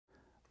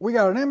We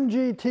got an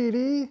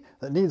MGTD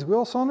that needs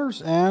wheel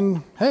cylinders,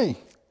 and hey,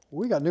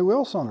 we got new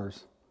wheel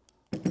cylinders.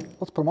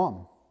 Let's put them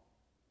on.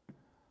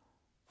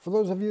 For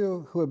those of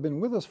you who have been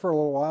with us for a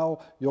little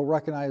while, you'll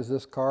recognize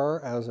this car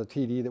as a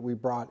TD that we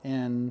brought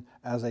in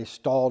as a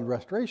stalled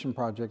restoration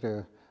project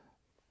a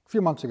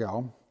few months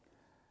ago.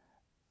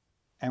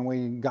 And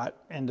we got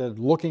into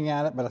looking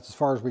at it, but that's as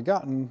far as we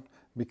gotten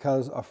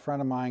because a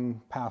friend of mine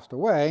passed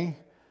away,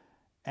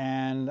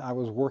 and I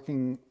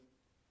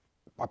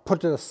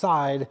put it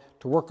aside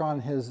to work on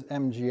his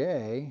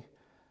MGA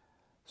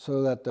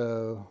so that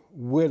the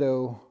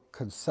widow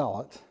could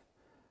sell it.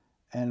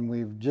 And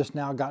we've just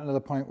now gotten to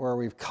the point where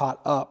we've caught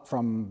up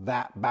from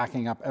that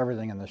backing up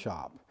everything in the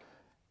shop.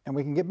 And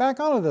we can get back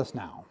onto this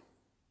now.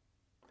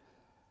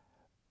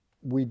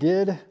 We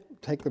did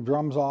take the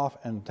drums off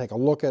and take a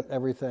look at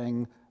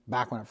everything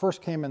back when it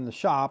first came in the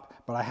shop,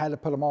 but I had to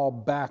put them all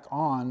back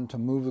on to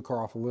move the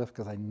car off the lift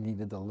because I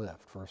needed the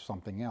lift for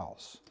something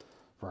else,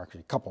 for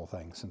actually a couple of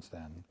things since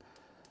then.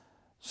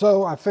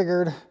 So I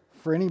figured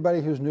for anybody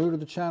who's new to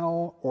the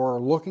channel or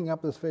looking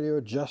up this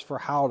video just for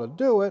how to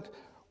do it,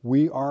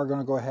 we are going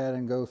to go ahead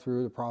and go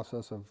through the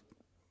process of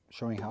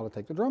showing how to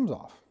take the drums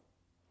off.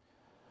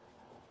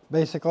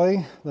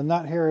 Basically, the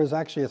nut here is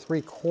actually a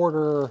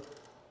 3/4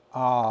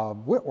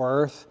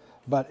 Whitworth,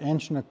 but 1¼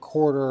 inch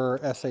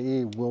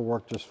SAE will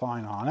work just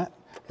fine on it.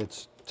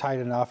 It's tight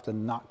enough to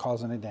not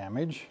cause any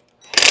damage.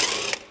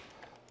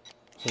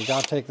 So you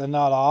got to take the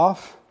nut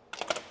off.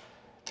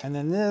 And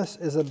then this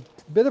is a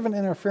bit of an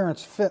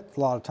interference fit a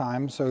lot of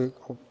times. So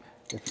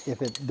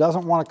if it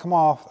doesn't want to come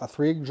off, a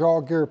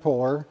 3-jaw gear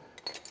puller,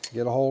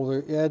 get a hold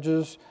of the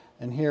edges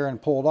and here and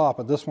pull it off,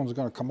 but this one's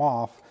going to come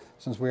off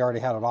since we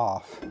already had it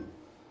off.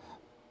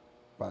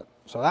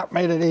 So that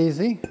made it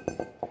easy,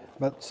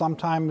 but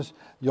sometimes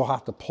you'll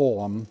have to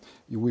pull them.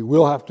 We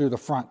will have to do the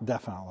front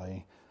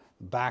definitely.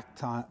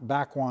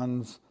 Back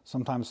ones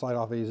sometimes slide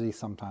off easy,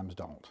 sometimes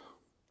don't.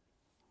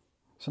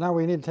 So now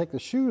we need to take the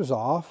shoes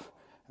off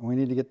and we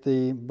need to get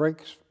the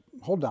brake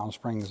hold down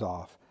springs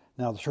off.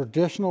 Now the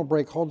traditional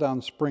brake hold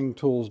down spring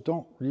tools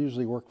don't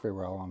usually work very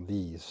well on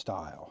these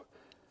style.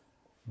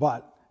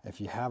 But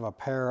if you have a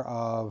pair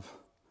of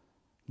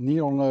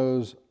needle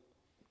nose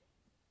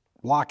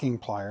locking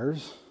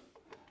pliers,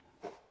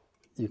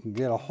 you can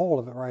get a hold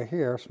of it right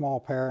here, small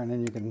pair, and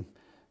then you can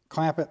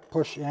clamp it,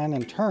 push in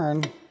and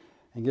turn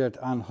and get it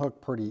to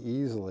unhook pretty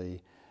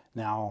easily.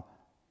 Now,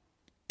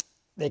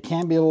 they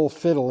can be a little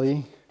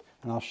fiddly,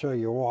 and I'll show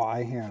you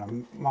why here in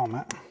a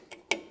moment.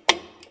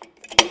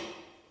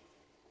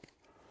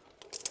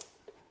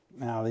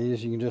 Now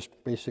these you can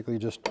just basically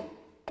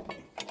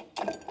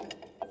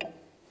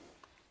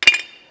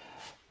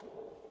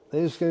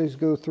these guys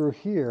go through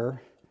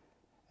here,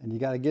 and you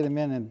got to get them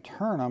in and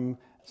turn them.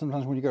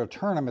 Sometimes when you go to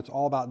turn them, it's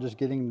all about just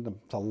getting them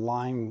to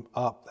line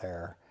up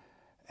there.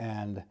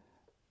 And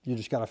you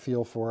just got to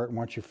feel for it. And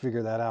once you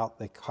figure that out,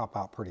 they pop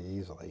out pretty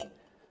easily.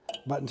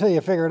 But until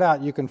you figure it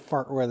out, you can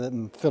fart with it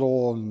and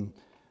fiddle and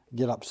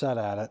get upset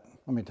at it.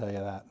 Let me tell you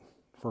that.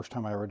 First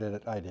time I ever did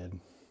it, I did.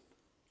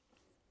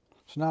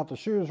 So now that the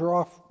shoes are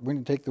off, we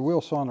need to take the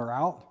wheel cylinder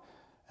out.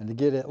 And to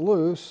get it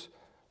loose,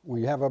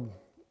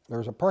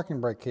 there's a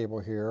parking brake cable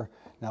here.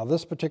 Now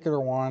this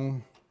particular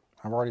one,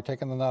 I've already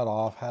taken the nut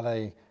off, had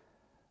a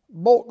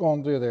bolt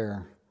going through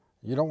there.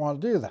 You don't want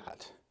to do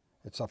that.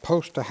 It's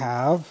supposed to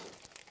have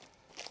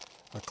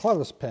a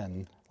clevis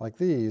pin like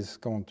these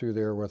going through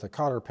there with a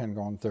cotter pin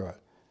going through it.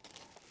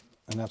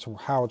 And that's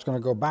how it's going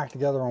to go back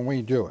together when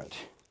we do it.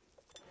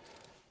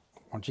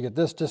 Once you get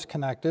this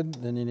disconnected,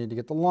 then you need to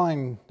get the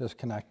line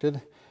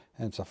disconnected.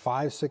 And it's a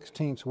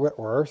 5/16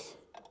 Whitworth.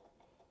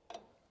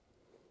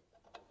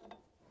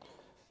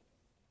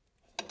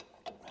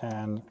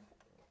 And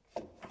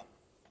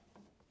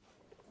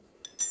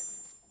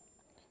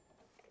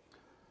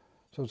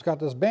so it's got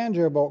this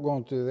banjo bolt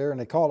going through there, and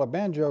they call it a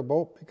banjo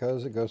bolt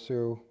because it goes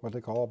through what they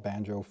call a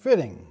banjo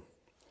fitting.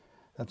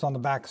 That's on the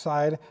back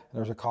side.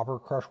 There's a copper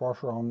crush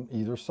washer on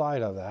either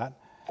side of that.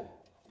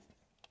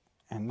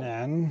 And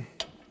then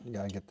you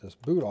got to get this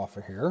boot off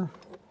of here.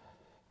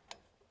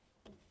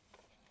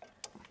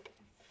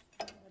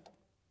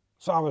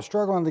 So I was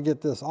struggling to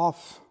get this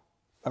off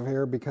of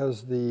here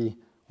because the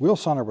wheel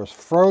cylinder was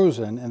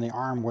frozen and the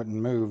arm wouldn't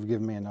move,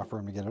 giving me enough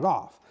room to get it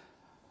off.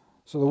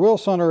 So the wheel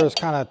cylinder is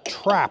kind of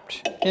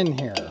trapped in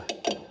here.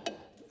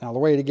 Now the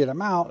way to get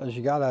them out is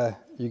you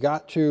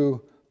got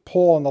to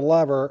pull on the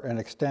lever and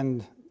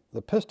extend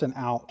the piston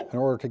out in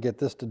order to get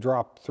this to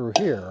drop through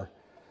here.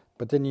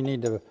 But then you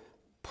need to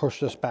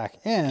push this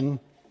back in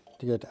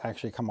to get it to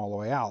actually come all the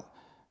way out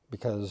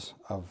because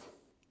of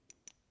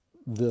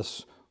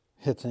this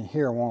hits in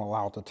here won't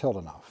allow it to tilt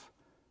enough.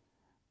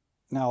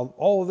 Now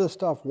all of this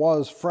stuff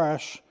was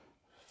fresh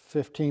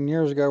 15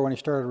 years ago when he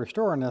started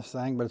restoring this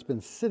thing, but it's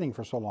been sitting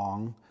for so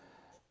long.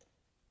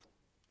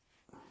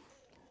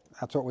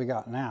 That's what we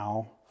got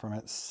now from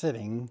it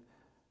sitting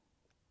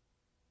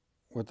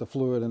with the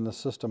fluid in the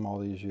system all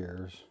these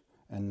years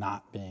and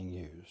not being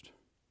used.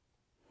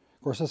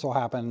 Of course, this will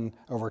happen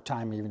over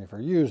time even if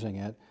you're using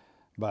it,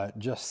 but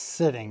just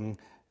sitting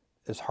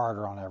is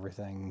harder on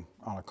everything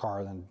on a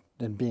car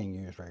than being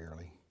used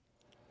regularly.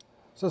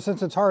 So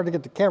since it's hard to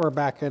get the camera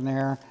back in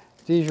there,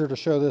 it's easier to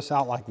show this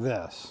out like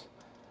this.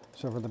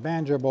 So for the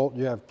banjo bolt,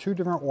 you have two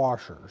different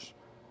washers.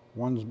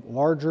 One's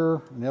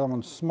larger and the other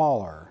one's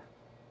smaller.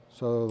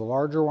 So the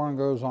larger one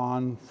goes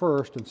on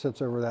first and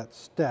sits over that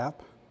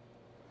step.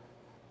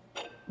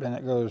 Then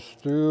it goes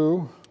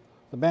through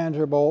the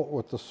banjo bolt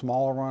with the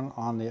smaller one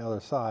on the other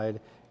side,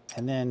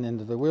 and then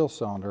into the wheel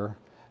cylinder,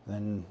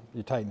 then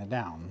you tighten it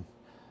down.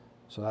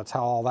 So that's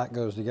how all that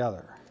goes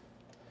together.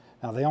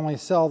 Now they only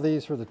sell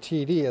these for the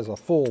TD as a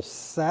full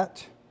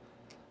set,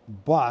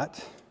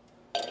 but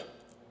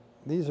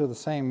these are the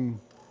same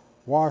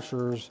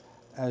washers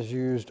as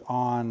used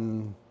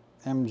on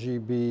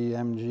MGB,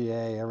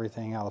 MGA,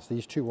 everything else.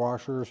 These two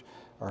washers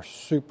are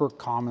super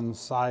common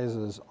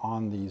sizes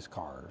on these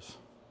cars.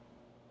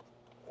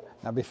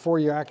 Now before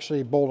you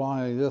actually bolt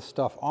on any of this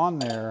stuff on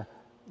there,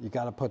 you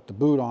got to put the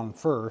boot on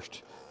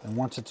first. And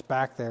once it's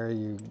back there,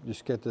 you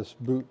just get this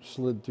boot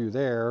slid through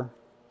there.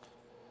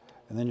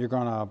 And then you're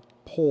going to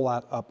pull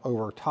that up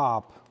over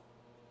top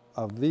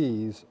of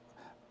these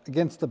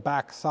against the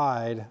back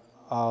side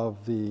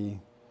of the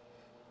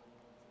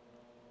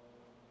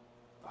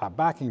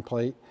backing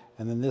plate.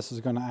 And then this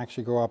is going to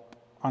actually go up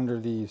under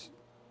these,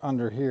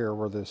 under here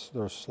where there's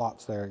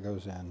slots there it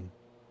goes in.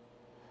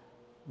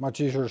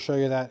 Much easier to show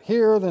you that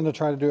here than to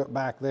try to do it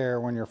back there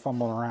when you're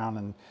fumbling around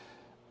and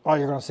all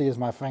you're going to see is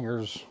my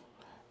fingers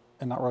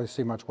and not really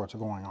see much what's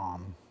going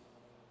on.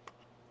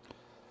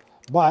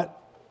 But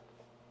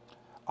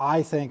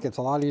I think it's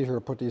a lot easier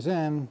to put these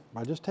in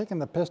by just taking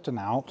the piston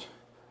out.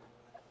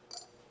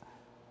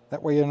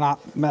 That way you're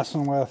not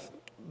messing with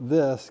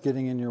this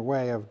getting in your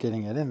way of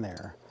getting it in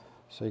there.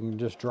 So you can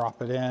just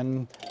drop it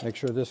in, make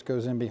sure this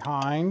goes in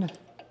behind,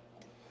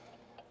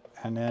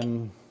 and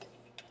then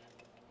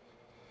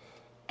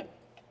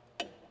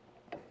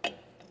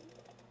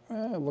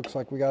it looks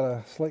like we got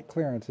a slight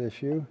clearance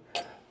issue.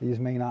 These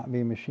may not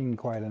be machined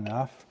quite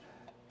enough.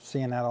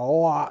 Seeing that a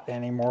lot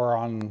anymore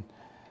on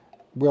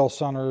wheel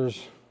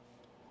cylinders.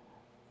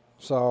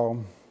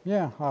 So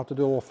yeah, I'll have to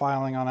do a little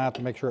filing on that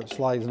to make sure it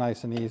slides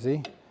nice and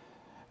easy.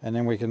 And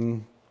then we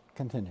can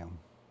continue.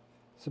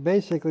 So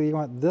basically you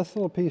want this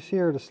little piece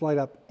here to slide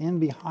up in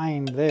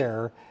behind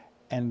there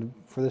and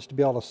for this to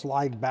be able to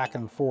slide back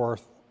and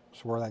forth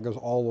so where that goes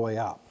all the way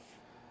up.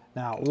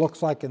 Now it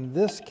looks like in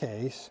this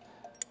case,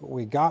 what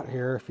we got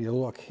here, if you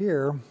look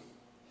here,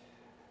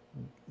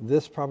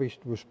 this probably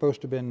was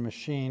supposed to have been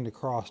machined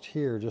across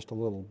here just a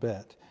little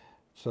bit.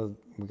 So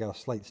we got a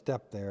slight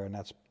step there and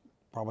that's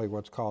probably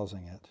what's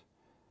causing it.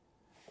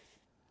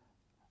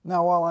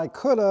 Now while I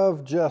could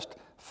have just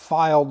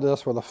filed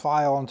this with a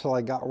file until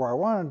I got where I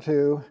wanted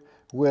to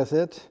with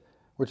it,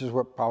 which is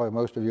what probably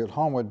most of you at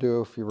home would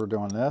do if you were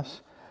doing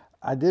this,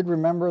 I did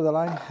remember that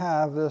I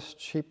have this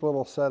cheap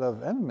little set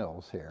of end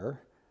mills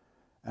here,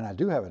 and I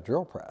do have a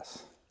drill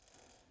press.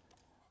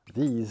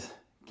 These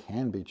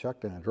can be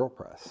chucked in a drill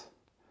press.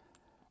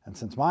 And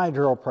since my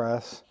drill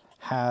press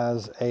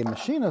has a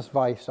machinist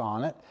vise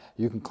on it,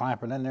 you can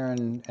clamp it in there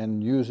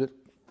and use it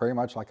very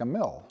much like a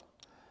mill.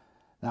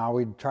 Now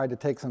we tried to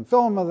take some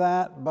film of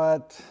that,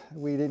 but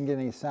we didn't get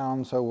any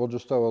sound, so we'll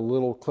just throw a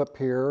little clip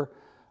here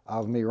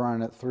of me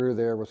running it through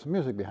there with some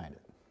music behind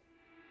it.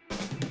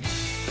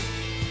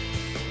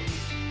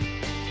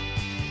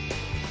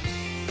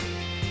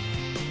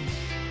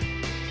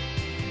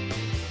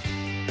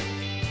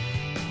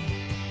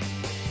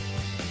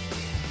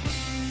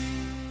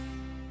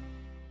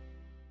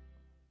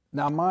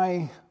 Now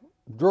my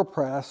drill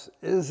press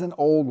is an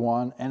old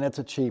one and it's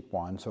a cheap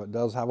one, so it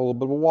does have a little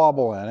bit of a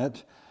wobble in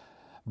it,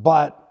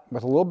 but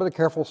with a little bit of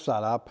careful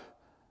setup,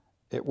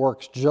 it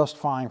works just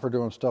fine for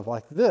doing stuff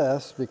like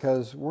this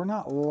because we're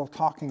not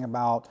talking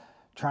about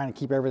trying to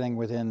keep everything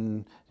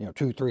within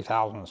 2-3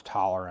 thousandths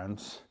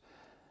tolerance.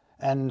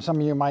 And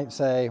some of you might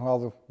say,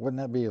 well,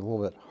 wouldn't that be a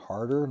little bit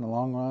harder in the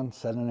long run,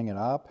 setting it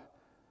up?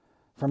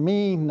 For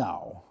me,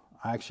 no.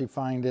 I actually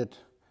find it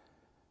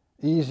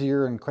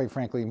easier and quite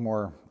frankly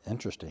more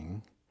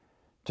interesting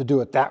to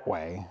do it that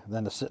way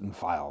than to sit and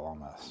file on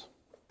this.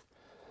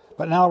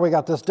 But now we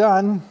got this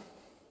done,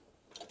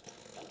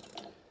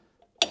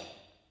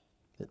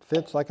 it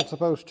fits like it's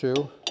supposed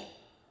to,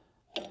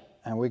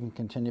 and we can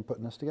continue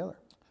putting this together.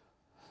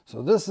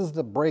 So this is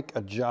the brake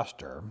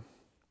adjuster,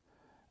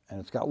 and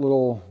it's got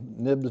little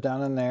nibs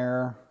down in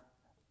there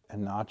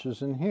and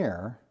notches in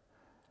here,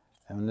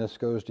 and when this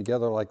goes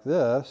together like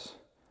this,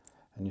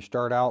 and you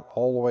start out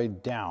all the way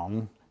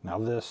down. Now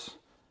this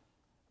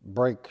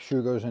brake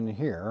shoe goes into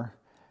here,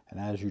 and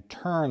as you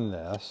turn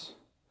this,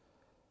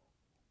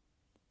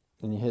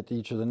 and you hit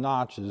each of the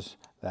notches,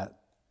 that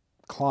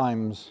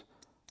climbs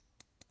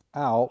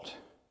out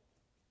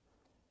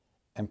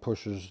and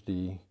pushes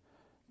the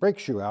brake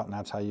shoe out, and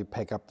that's how you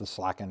pick up the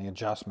slack in the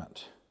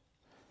adjustment.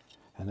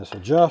 And this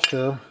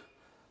adjuster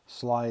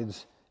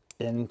slides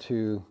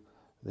into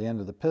the end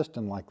of the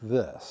piston like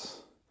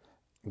this.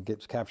 It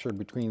gets captured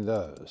between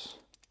those.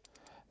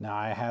 Now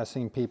I have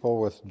seen people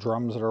with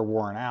drums that are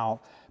worn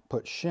out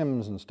put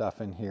shims and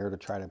stuff in here to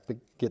try to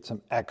get some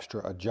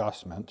extra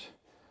adjustment.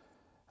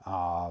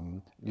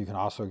 You can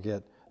also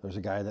get, there's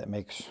a guy that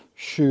makes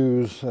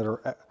shoes that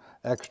are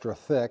extra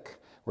thick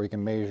where you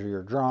can measure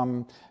your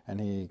drum and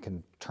he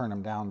can turn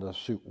them down to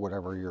suit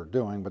whatever you're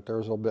doing, but they're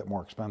a little bit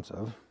more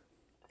expensive.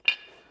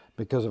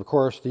 Because of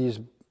course these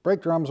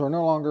brake drums are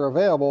no longer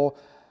available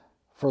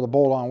for the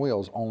bolt-on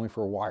wheels, only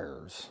for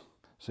wires.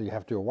 So you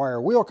have to do a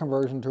wire wheel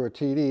conversion to a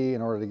TD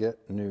in order to get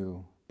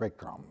new brake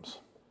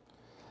drums.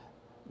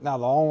 Now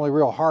the only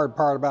real hard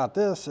part about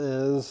this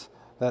is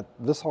that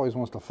this always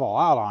wants to fall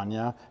out on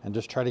you and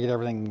just try to get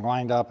everything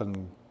lined up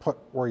and put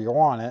where you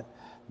want it.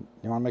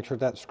 You want to make sure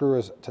that screw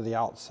is to the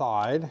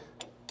outside.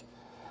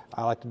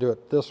 I like to do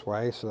it this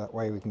way so that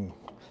way we can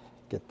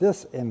get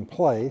this in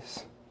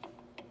place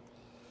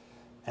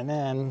and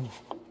then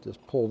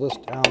just pull this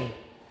down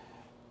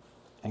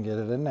and get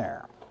it in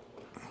there.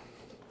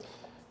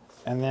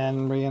 And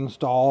then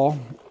reinstall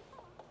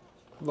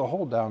the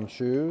hold down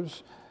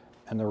shoes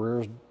and the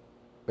rear's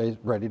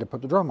ready to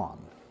put the drum on.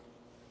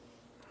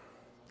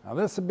 Now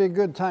this would be a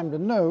good time to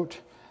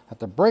note that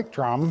the brake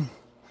drum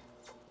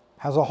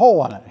has a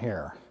hole in it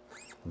here.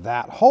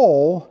 That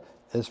hole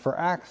is for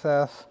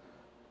access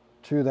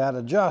to that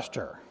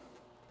adjuster.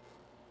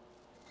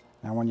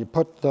 Now when you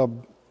put the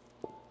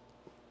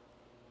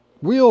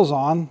wheels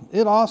on,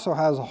 it also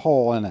has a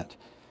hole in it.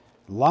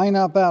 Line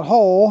up that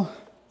hole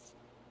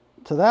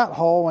to that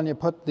hole when you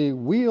put the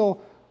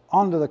wheel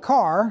onto the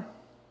car.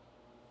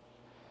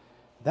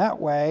 That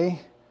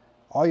way,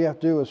 all you have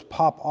to do is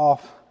pop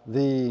off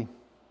the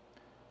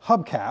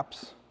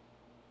hubcaps,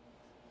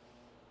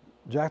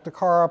 jack the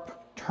car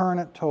up, turn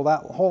it till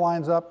that hole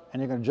lines up,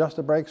 and you can adjust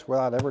the brakes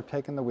without ever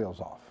taking the wheels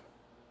off.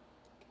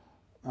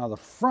 Now the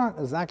front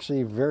is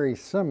actually very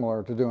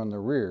similar to doing the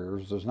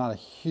rears. There's not a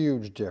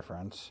huge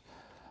difference,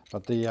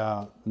 but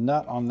the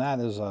nut on that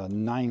is a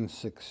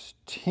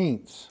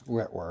 9/16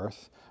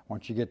 Whitworth.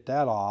 Once you get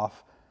that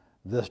off,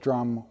 this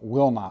drum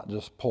will not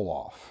just pull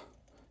off.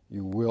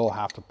 You will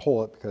have to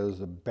pull it because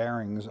the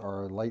bearings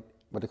are light,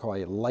 what they call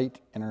a light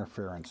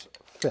interference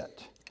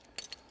fit.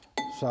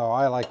 So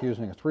I like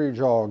using a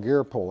 3-jaw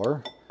gear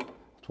puller.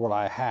 It's what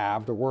I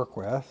have to work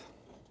with.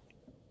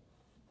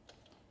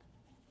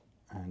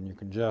 And you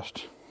can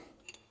just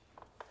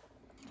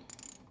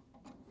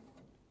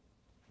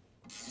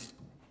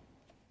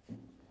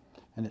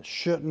and it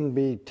shouldn't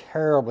be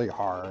terribly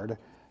hard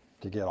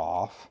to get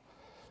off.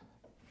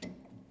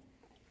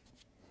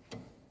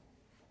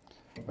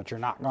 But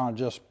you're not going to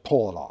just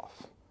pull it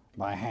off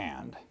by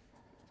hand.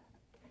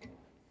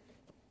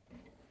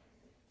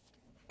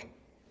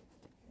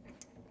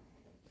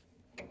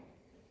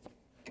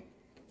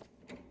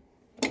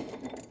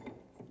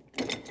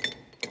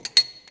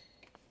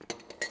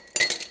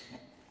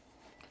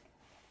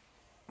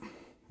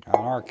 Now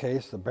in our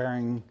case, the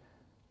bearing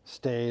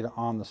stayed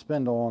on the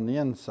spindle on the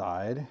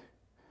inside,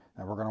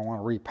 and we're going to want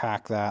to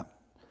repack that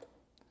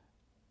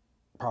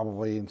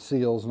probably in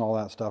seals and all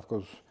that stuff,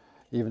 because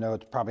even though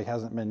it probably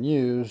hasn't been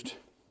used,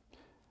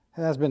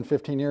 it has been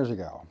 15 years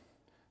ago.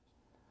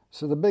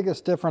 So the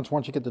biggest difference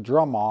once you get the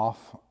drum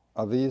off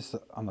of these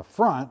on the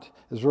front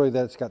is really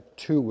that it's got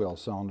 2 wheel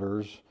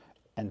cylinders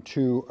and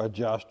 2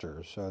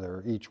 adjusters. So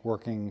they're each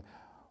working,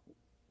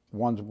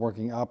 one's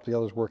working up, the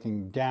other's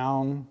working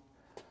down,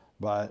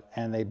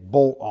 and they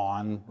bolt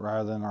on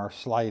rather than are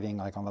sliding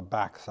like on the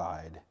back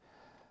side.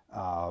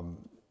 And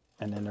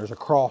then there's a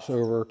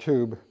crossover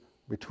tube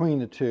between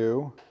the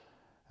two,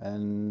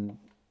 and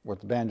with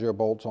the banjo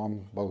bolts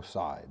on both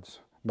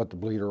sides, but the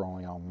bleeder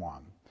only on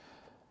one.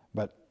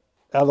 But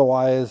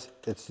otherwise,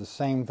 it's the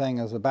same thing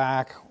as the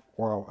back,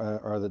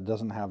 or that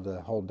doesn't have the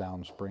hold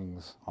down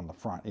springs on the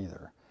front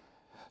either.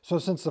 So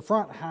since the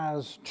front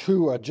has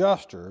 2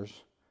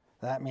 adjusters,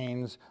 that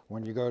means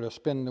when you go to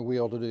spin the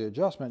wheel to do the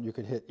adjustment, you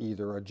could hit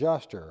either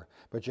adjuster,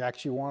 but you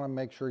actually want to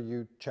make sure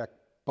you check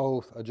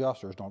both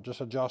adjusters. Don't just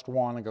adjust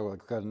one and go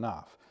good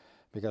enough,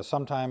 because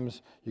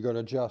sometimes you go to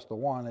adjust the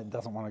one, it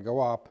doesn't want to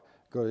go up,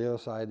 go to the other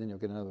side, then you'll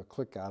get another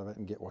click out of it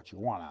and get what you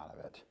want out of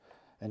it.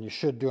 And you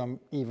should do them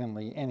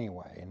evenly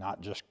anyway,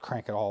 not just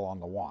crank it all on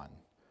the one.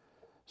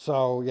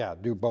 So yeah,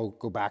 do both,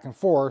 go back and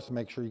forth,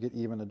 make sure you get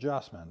even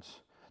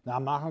adjustments. Now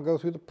I'm not going to go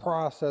through the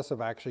process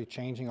of actually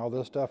changing all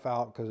this stuff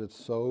out because it's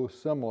so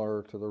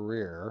similar to the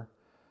rear.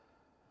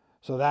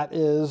 So that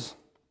is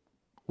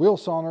wheel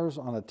cylinders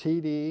on a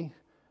TD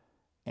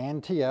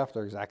and TF,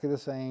 they're exactly the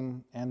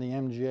same, and the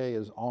MGA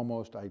is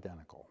almost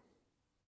identical.